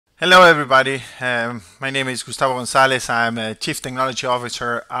Hello, everybody. My name is Gustavo Gonzalez. I'm a Chief Technology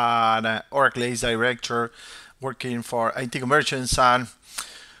Officer and Oracle EBS Director working for IT Convergence. And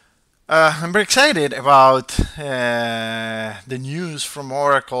I'm very excited about the news from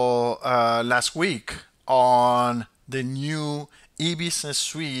Oracle last week on the new e-business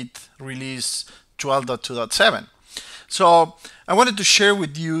suite release 12.2.7. So I wanted to share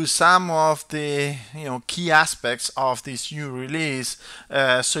with you some of the key aspects of this new release,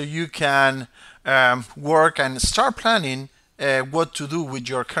 so you can work and start planning what to do with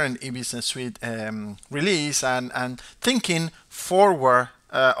your current e-business suite release and thinking forward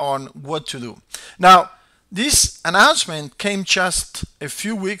on what to do. Now, this announcement came just a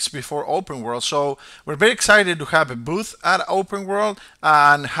few weeks before Open World, so we're very excited to have a booth at Open World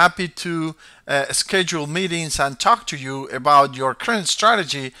and happy to schedule meetings and talk to you about your current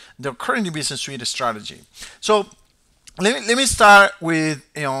strategy, the current business suite strategy. So let me start with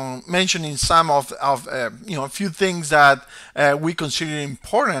mentioning some of a few things that we consider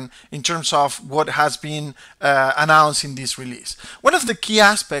important in terms of what has been announced in this release. One of the key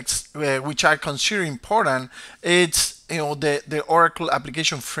aspects which I consider important is the Oracle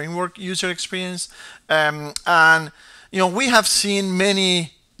Application Framework user experience, and we have seen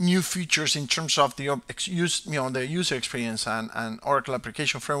many new features in terms of the user experience and Oracle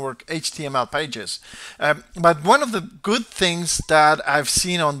Application Framework HTML pages. But one of the good things that I've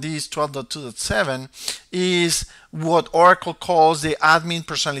seen on this 12.2.7 is what Oracle calls the Admin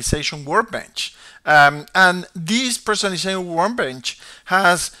Personalization Workbench. And this personalization workbench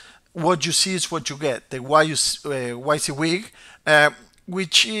has what you see is what you get, the WYSIWYG,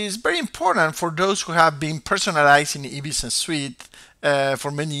 which is very important for those who have been personalizing the e-business suite for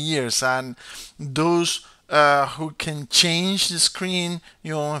many years, and those who can change the screen,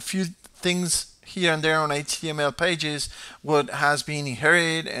 a few things here and there on HTML pages, what has been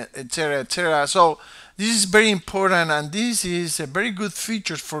inherited, etc., etc. So this is very important, and this is a very good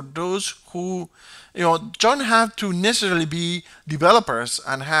feature for those who don't have to necessarily be developers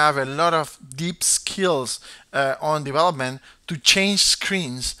and have a lot of deep skills on development to change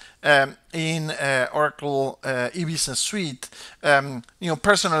screens in Oracle e-business suite,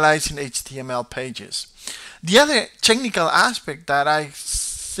 personalizing HTML pages. The other technical aspect that I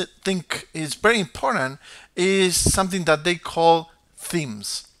think is very important is something that they call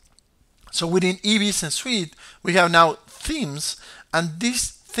themes. So within e-business suite, we have now themes, and these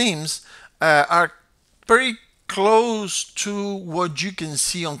themes are very close to what you can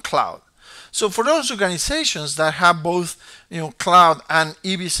see on cloud. So for those organizations that have both cloud and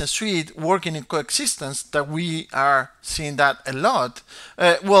e-business suite working in coexistence, that we are seeing that a lot,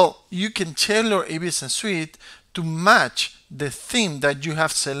 well, you can tailor e-business suite to match the theme that you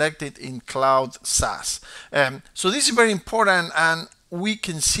have selected in cloud SaaS. So this is very important, and we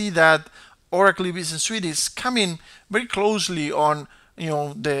can see that Oracle e-business suite is coming very closely on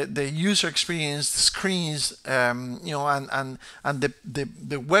the user experience, the screens, and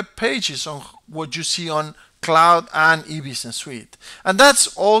the web pages on what you see on cloud and e-business suite. And that's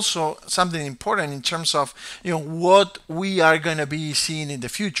also something important in terms of what we are going to be seeing in the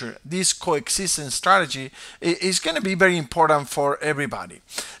future. This coexistence strategy is going to be very important for everybody.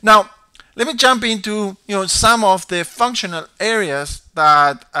 Now, let me jump into some of the functional areas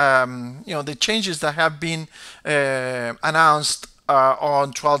that the changes that have been announced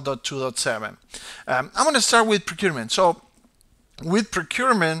on 12.2.7. I'm going to start with procurement. So with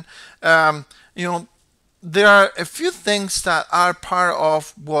procurement, there are a few things that are part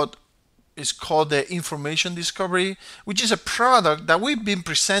of what is called the information discovery, which is a product that we've been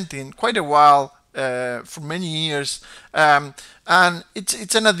presenting quite a while for many years, and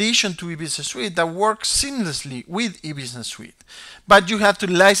it's an addition to eBusiness Suite that works seamlessly with eBusiness Suite, but you have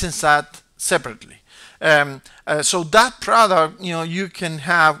to license that separately. So that product, you can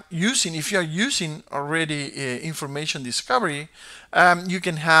have using, if you are using already information discovery, you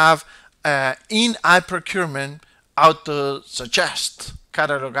can have in iProcurement auto suggest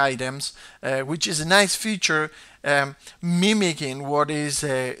catalog items, which is a nice feature, mimicking what is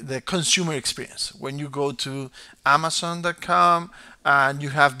the consumer experience. When you go to Amazon.com and you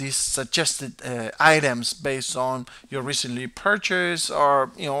have these suggested items based on your recently purchase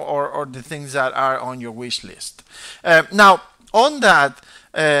or the things that are on your wish list. Now on that,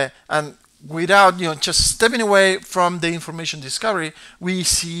 and without just stepping away from the information discovery, we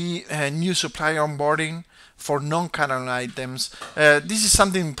see new supplier onboarding for non-catalog items. This is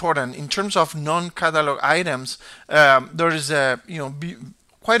something important in terms of non-catalog items. There is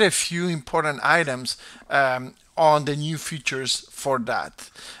quite a few important items on the new features for that.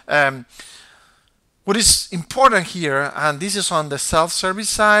 What is important here, and this is on the self-service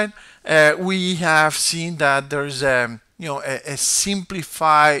side, we have seen that there's a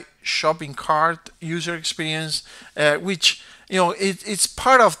simplified shopping cart user experience, which it's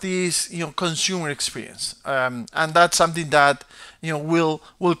part of this consumer experience, and that's something that will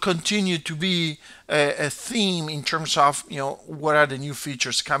continue to be a theme in terms of what are the new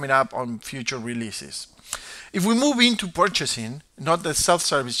features coming up on future releases. If we move into purchasing, not the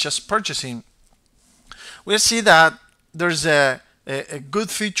self-service, just purchasing, we see that there's a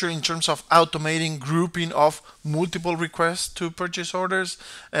good feature in terms of automating grouping of multiple requests to purchase orders.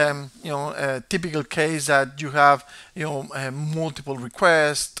 A typical case that you have multiple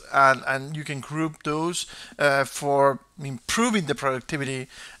requests, and you can group those for improving the productivity.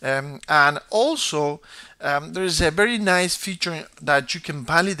 And also there is a very nice feature that you can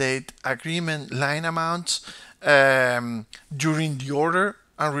validate agreement line amounts during the order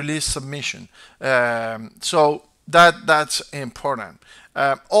and release submission. So that's important.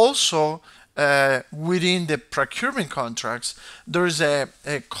 Also, within the procurement contracts, there's a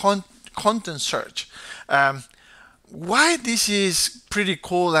content search. Why this is pretty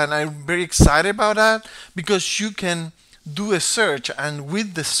cool, and I'm very excited about that, because you can do a search, and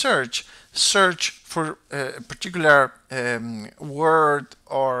with the search for a particular word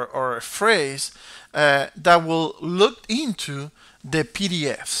or a phrase that will look into the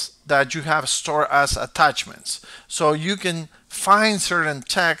PDFs that you have stored as attachments. So you can find certain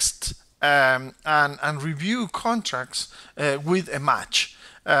text and review contracts with a match.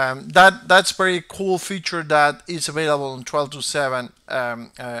 That's very cool feature that is available on 12.7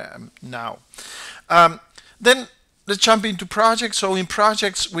 now. Then let's jump into projects. So in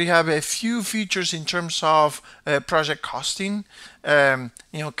projects, we have a few features in terms of project costing,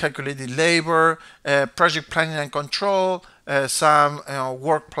 calculated labor, project planning and control, some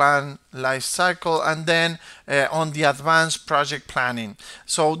work plan life cycle, and then on the advanced project planning.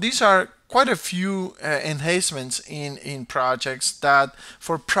 So these are quite a few enhancements in projects that,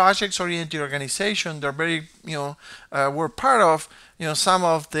 for projects-oriented organization, they're very were part of some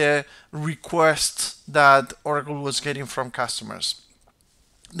of the requests that Oracle was getting from customers.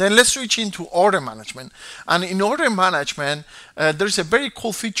 Then let's switch into order management. And in order management, there's a very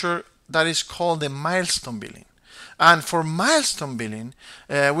cool feature that is called the milestone billing. And for milestone billing,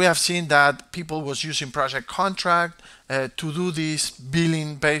 we have seen that people was using project contract to do this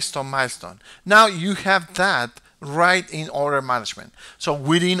billing based on milestone. Now you have that right in order management. So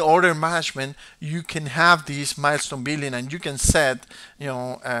within order management, you can have this milestone billing, and you can set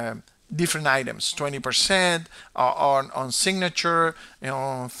different items, 20% on signature,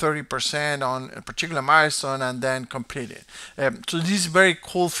 30% on a particular milestone, and then complete it. So this is a very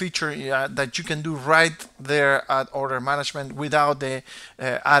cool feature that you can do right there at order management without the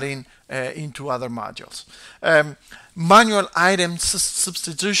adding into other modules. Manual item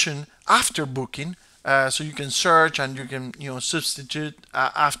substitution after booking. So you can search and you can substitute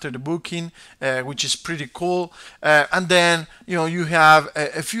after the booking, which is pretty cool. And then you have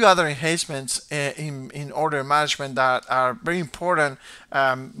a few other enhancements in order management that are very important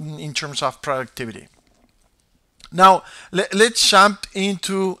in terms of productivity. Now let's jump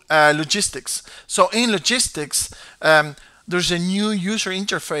into logistics. So in logistics, there's a new user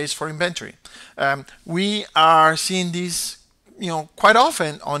interface for inventory. We are seeing this quite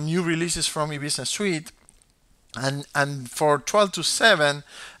often on new releases from eBusiness Suite, and for 12.7,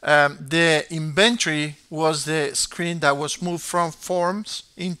 the inventory was the screen that was moved from forms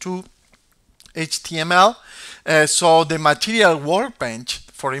into HTML. So the material workbench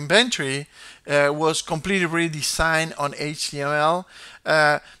for inventory was completely redesigned on HTML,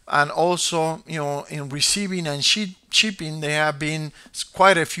 and also in receiving and shipping, there have been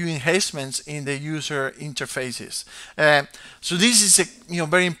quite a few enhancements in the user interfaces. So this is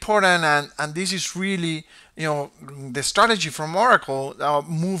very important, and this is really the strategy from Oracle,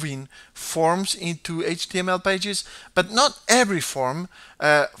 moving forms into HTML pages, but not every form.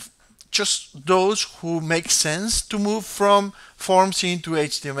 Just those who make sense to move from forms into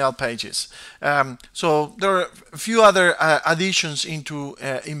HTML pages. So there are a few other additions into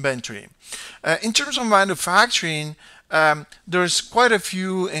inventory. In terms of manufacturing, there's quite a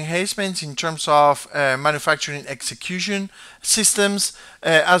few enhancements in terms of manufacturing execution systems,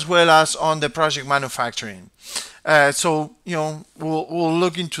 as well as on the project manufacturing. So we'll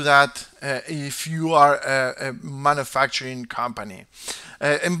look into that if you are a manufacturing company.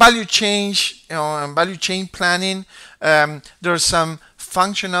 In value chain planning, there's some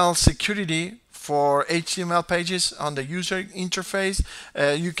functional security for HTML pages on the user interface.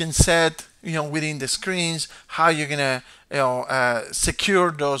 You can set within the screens how you're gonna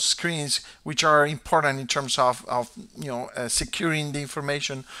secure those screens, which are important in terms of securing the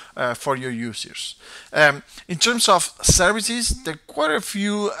information for your users. In terms of services, there are quite a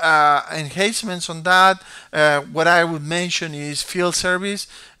few enhancements on that. What I would mention is field service,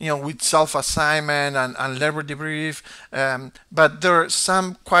 with self-assignment and labor debrief. But there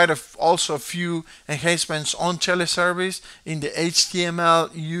are also a few enhancements on teleservice in the HTML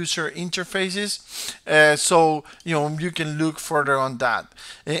user interfaces. So you can look further on that.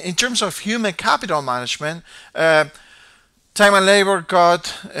 In terms of human capital management, time and labor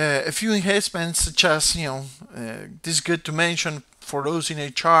got a few enhancements, such as this is good to mention. For those in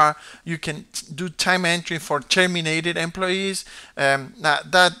HR, you can do time entry for terminated employees.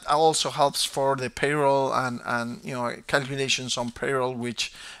 That also helps for the payroll and calculations on payroll,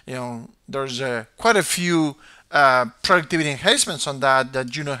 which there's quite a few productivity enhancements on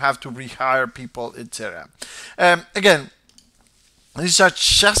that you don't have to rehire people, etc. Again, these are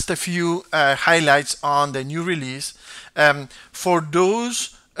just a few highlights on the new release. For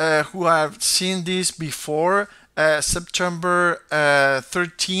those who have seen this before September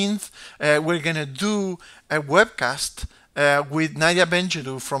 13th, we're going to do a webcast with Nadia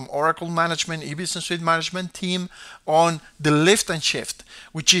Bendjedou from Oracle Management, EBS Suite Management team on the lift and shift,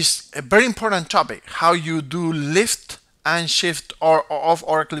 which is a very important topic, how you do lift and shift of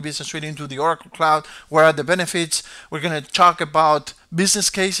Oracle EBS Suite into the Oracle Cloud. What are the benefits? We're going to talk about business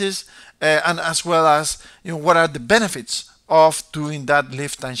cases and as well as what are the benefits of doing that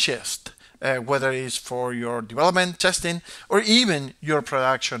lift and shift. Whether it's for your development, testing, or even your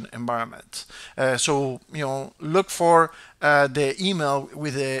production environment. So look for the email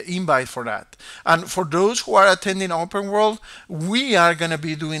with the invite for that. And for those who are attending Open World, we are going to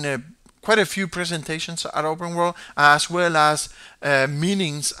be doing quite a few presentations at Open World, as well as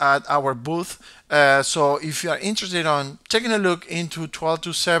meetings at our booth. So if you are interested on taking a look into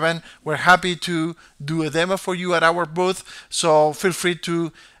 1227, we're happy to do a demo for you at our booth. So feel free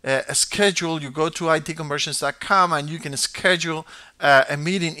to schedule. You go to itconversions.com and you can schedule a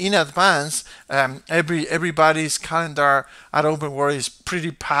meeting in advance. Everybody's calendar at Open World is pretty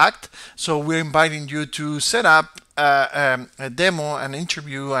packed, so we're inviting you to set up a demo, an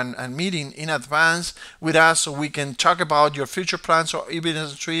interview, and meeting in advance with us, so we can talk about your future plans or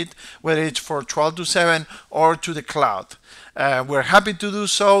EBS Suite, whether it's for 1227 or to the cloud. We're happy to do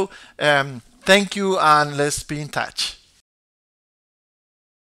so. Thank you, and let's be in touch.